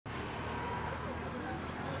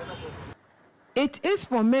It is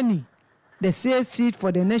for many the safe seat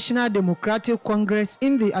for the National Democratic Congress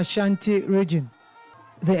in the Ashanti region.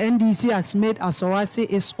 The NDC has made Asawase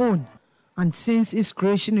its own, and since its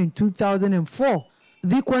creation in 2004,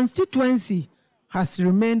 the constituency has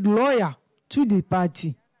remained loyal to the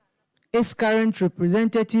party. Its current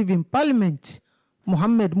representative in Parliament,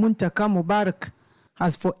 Mohammed Muntaka Mubarak,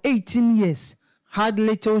 has for 18 years had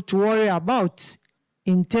little to worry about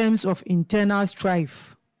in terms of internal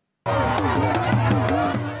strife.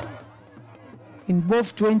 In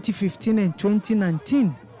both 2015 and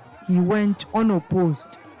 2019, he went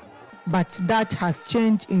unopposed. But that has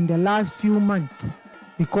changed in the last few months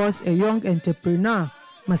because a young entrepreneur,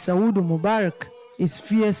 Masaudu Mubarak, is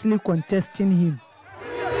fiercely contesting him.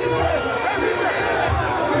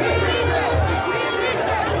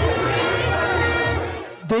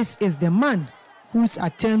 This is the man whose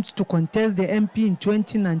attempt to contest the MP in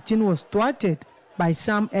 2019 was thwarted by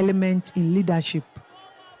some elements in leadership.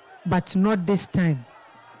 But not this time.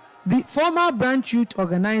 The former branch youth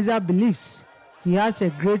organizer believes he has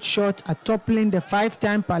a great shot at toppling the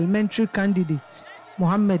 5-time parliamentary candidate,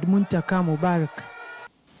 Mohammed Muntaka Mubarak.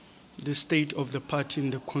 The state of the party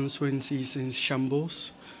in the constituency is in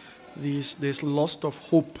shambles. There's loss of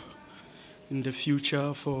hope in the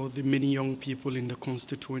future for the many young people in the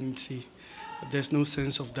constituency. There's no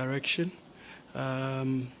sense of direction.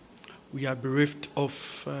 We are bereft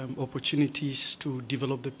of opportunities to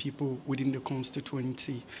develop the people within the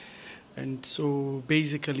constituency. And so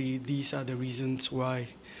basically these are the reasons why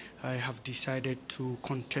I have decided to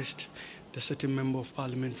contest the sitting member of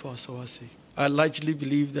parliament for Asawase. I largely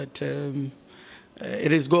believe that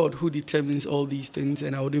it is God who determines all these things,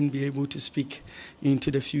 and I wouldn't be able to speak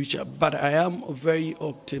into the future. But I am very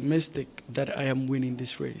optimistic that I am winning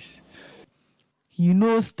this race. He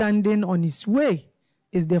knows standing on his way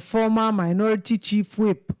is the former minority chief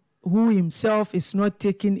whip, who himself is not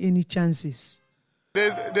taking any chances.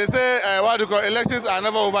 They say elections are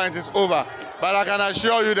never over and it's over. But I can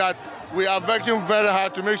assure you that we are working very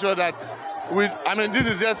hard to make sure that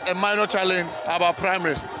this is just a minor challenge about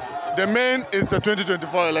primaries. The main is the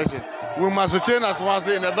 2024 election. We must retain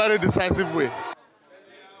Asawase in a very decisive way.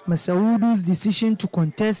 Masaudu's decision to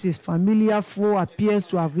contest his familiar foe appears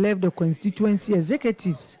to have left the constituency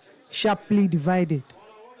executives sharply divided.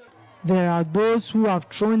 There are those who have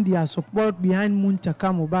thrown their support behind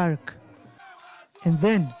Muntaka Mubarak. And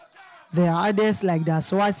then there are others like the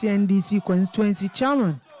Asawase NDC constituency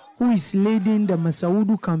chairman, who is leading the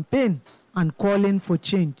Masaudu campaign and calling for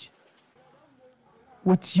change.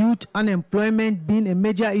 With youth unemployment being a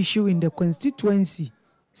major issue in the constituency,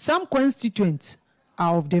 some constituents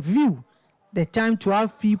are of the view the time to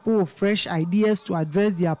have people with fresh ideas to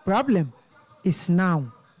address their problem is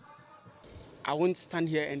now. I won't stand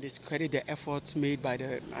here and discredit the efforts made by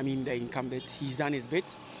the incumbent. He's done his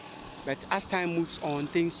bit. But as time moves on,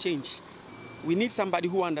 things change. We need somebody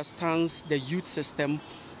who understands the youth system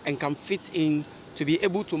and can fit in to be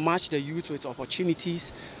able to match the youth with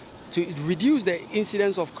opportunities to reduce the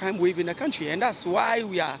incidence of crime wave in the country. And that's why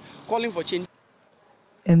we are calling for change.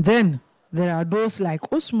 And then there are those like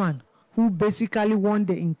Usman, who basically want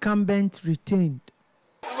the incumbent retained.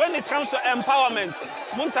 When it comes to empowerment,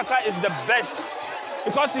 Muntaka is the best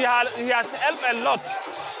because he has helped a lot.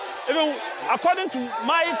 Even according to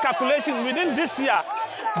my calculation, within this year,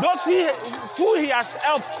 those who he has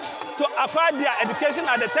helped to acquire their education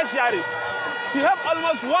at the tertiary, he helped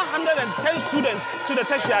almost 110 students to the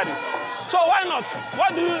tertiary. So why not?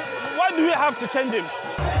 Why do we have to change him?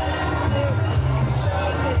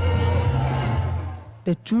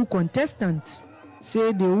 The two contestants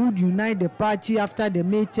say they would unite the party after the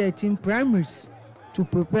May 13 primaries to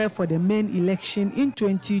prepare for the main election in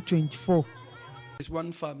 2024. It's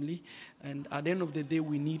one family, and at the end of the day,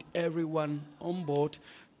 we need everyone on board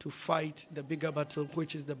to fight the bigger battle,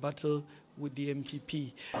 which is the battle with the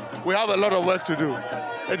MPP. We have a lot of work to do.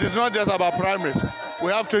 It is not just about primaries.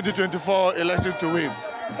 We have 2024 election to win,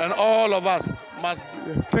 and all of us must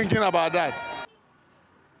be thinking about that.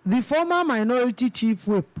 The former minority chief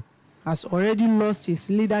whip has already lost his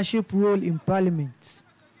leadership role in parliament.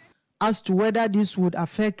 As to whether this would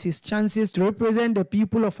affect his chances to represent the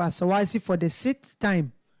people of Asawase for the 6th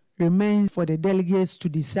time remains for the delegates to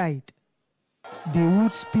decide. They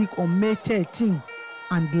would speak on May 13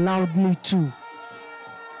 and loudly too.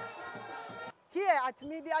 Here at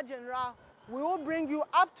Media General, we will bring you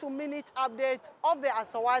up-to-minute update of the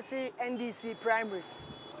Asawase NDC primaries.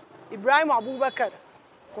 Ibrahim Abubakar,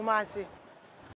 Kumasi.